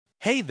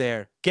Hey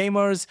there,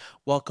 gamers!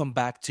 Welcome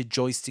back to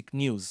Joystick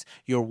News,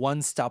 your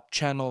one-stop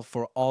channel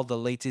for all the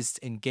latest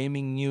in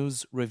gaming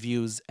news,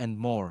 reviews, and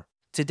more.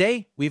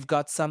 Today, we've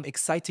got some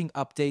exciting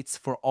updates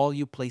for all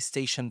you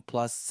PlayStation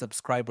Plus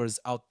subscribers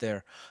out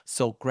there,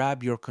 so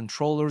grab your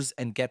controllers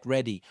and get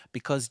ready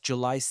because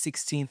July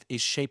 16th is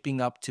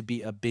shaping up to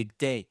be a big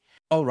day.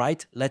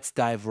 Alright, let's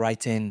dive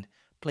right in.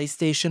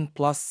 PlayStation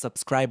Plus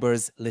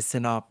subscribers,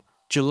 listen up.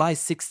 July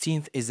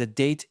 16th is a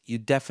date you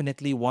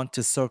definitely want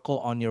to circle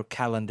on your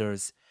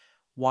calendars.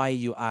 Why,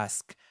 you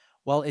ask?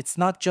 Well, it's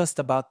not just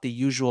about the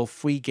usual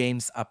free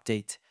games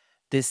update.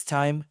 This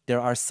time, there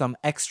are some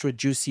extra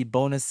juicy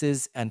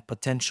bonuses and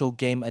potential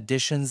game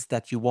additions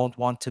that you won't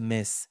want to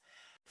miss.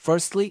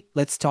 Firstly,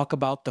 let's talk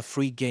about the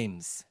free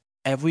games.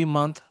 Every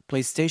month,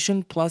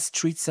 PlayStation Plus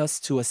treats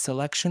us to a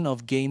selection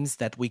of games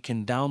that we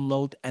can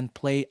download and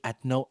play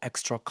at no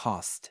extra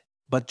cost.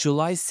 But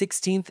July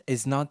 16th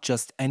is not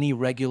just any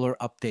regular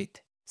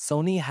update.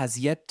 Sony has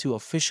yet to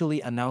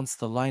officially announce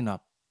the lineup,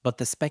 but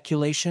the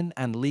speculation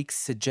and leaks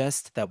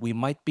suggest that we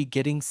might be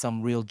getting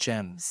some real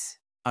gems.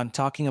 I'm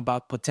talking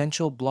about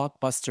potential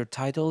blockbuster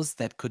titles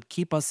that could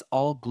keep us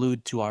all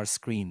glued to our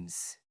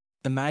screens.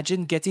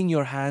 Imagine getting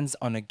your hands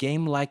on a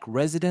game like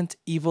Resident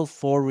Evil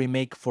 4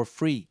 Remake for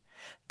free.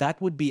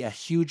 That would be a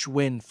huge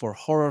win for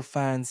horror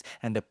fans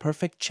and a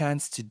perfect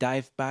chance to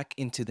dive back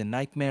into the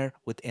nightmare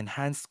with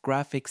enhanced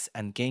graphics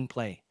and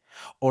gameplay.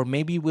 Or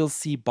maybe we'll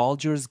see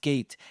Baldur's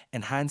Gate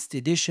Enhanced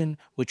Edition,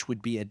 which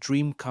would be a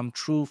dream come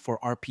true for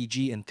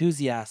RPG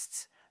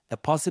enthusiasts. The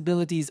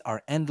possibilities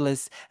are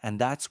endless, and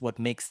that's what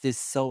makes this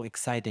so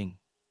exciting.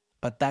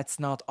 But that's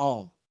not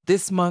all.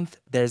 This month,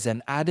 there's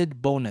an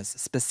added bonus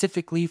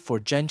specifically for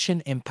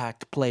Genshin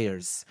Impact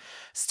players.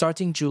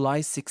 Starting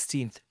July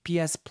 16th,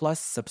 PS Plus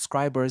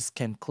subscribers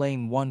can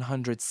claim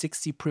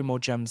 160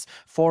 Primogems,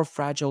 4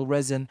 Fragile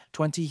Resin,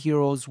 20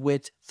 Heroes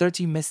Wit,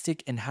 30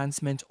 Mystic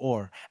Enhancement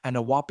Ore, and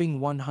a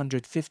whopping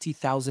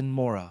 150,000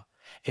 Mora.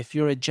 If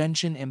you're a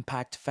Genshin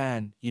Impact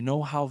fan, you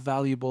know how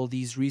valuable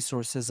these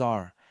resources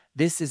are.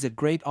 This is a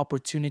great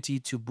opportunity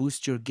to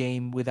boost your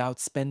game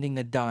without spending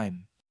a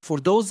dime. For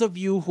those of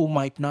you who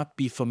might not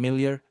be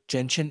familiar,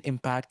 Genshin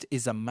Impact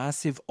is a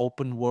massive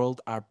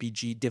open-world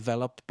RPG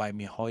developed by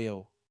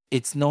MiHoYo.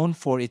 It's known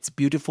for its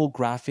beautiful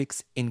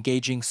graphics,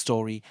 engaging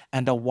story,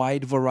 and a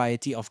wide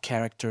variety of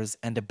characters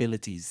and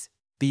abilities.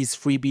 These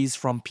freebies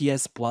from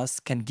PS Plus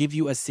can give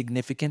you a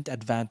significant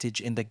advantage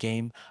in the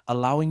game,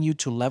 allowing you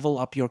to level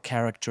up your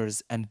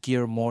characters and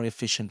gear more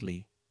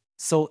efficiently.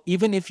 So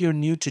even if you're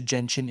new to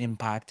Genshin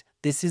Impact,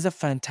 this is a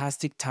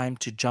fantastic time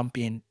to jump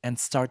in and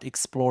start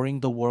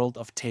exploring the world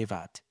of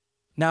Teyvat.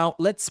 Now,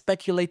 let's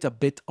speculate a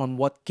bit on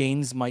what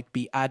games might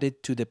be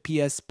added to the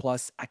PS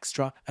Plus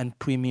Extra and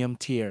Premium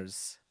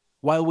tiers.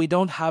 While we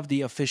don't have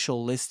the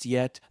official list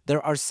yet,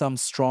 there are some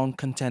strong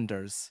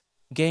contenders.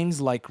 Games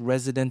like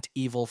Resident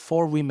Evil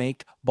 4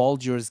 Remake,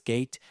 Baldur's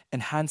Gate,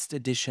 Enhanced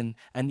Edition,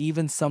 and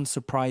even some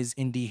surprise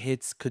indie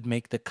hits could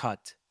make the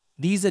cut.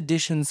 These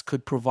additions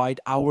could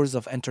provide hours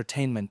of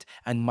entertainment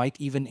and might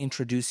even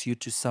introduce you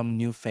to some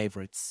new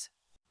favorites.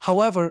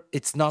 However,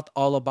 it's not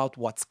all about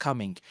what's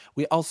coming.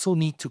 We also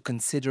need to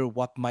consider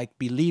what might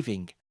be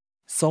leaving.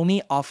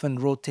 Sony often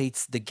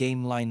rotates the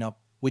game lineup,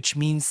 which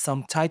means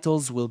some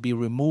titles will be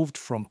removed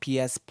from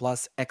PS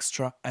Plus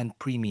Extra and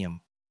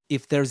Premium.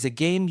 If there's a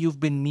game you've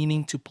been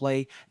meaning to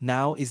play,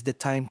 now is the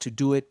time to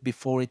do it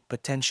before it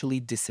potentially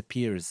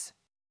disappears.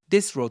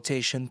 This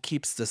rotation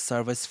keeps the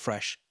service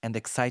fresh and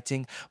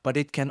exciting, but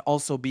it can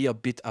also be a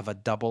bit of a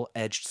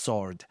double-edged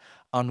sword.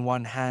 On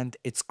one hand,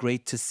 it's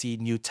great to see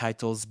new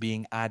titles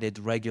being added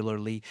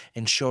regularly,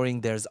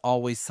 ensuring there's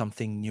always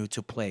something new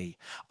to play.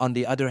 On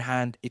the other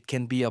hand, it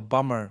can be a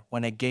bummer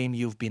when a game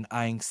you've been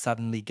eyeing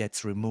suddenly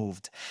gets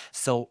removed.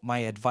 So my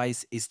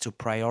advice is to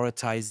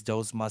prioritize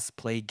those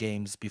must-play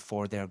games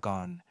before they're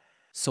gone.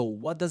 So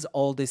what does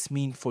all this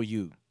mean for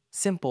you?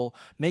 Simple,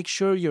 make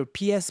sure your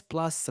PS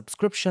Plus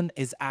subscription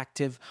is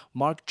active,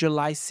 mark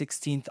July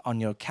 16th on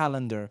your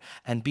calendar,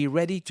 and be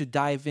ready to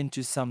dive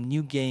into some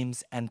new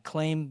games and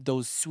claim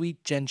those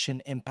sweet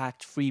Genshin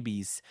Impact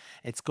freebies.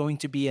 It's going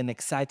to be an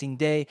exciting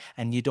day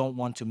and you don't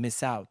want to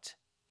miss out.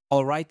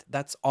 Alright,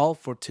 that's all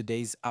for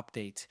today's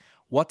update.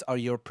 What are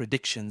your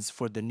predictions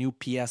for the new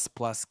PS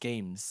Plus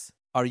games?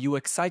 Are you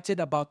excited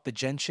about the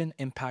Genshin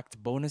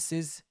Impact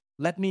bonuses?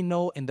 Let me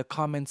know in the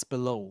comments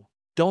below.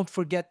 Don't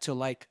forget to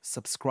like,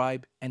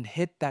 subscribe, and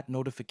hit that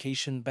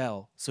notification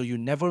bell so you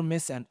never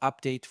miss an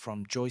update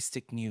from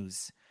Joystick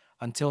News.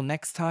 Until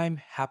next time,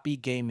 happy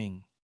gaming!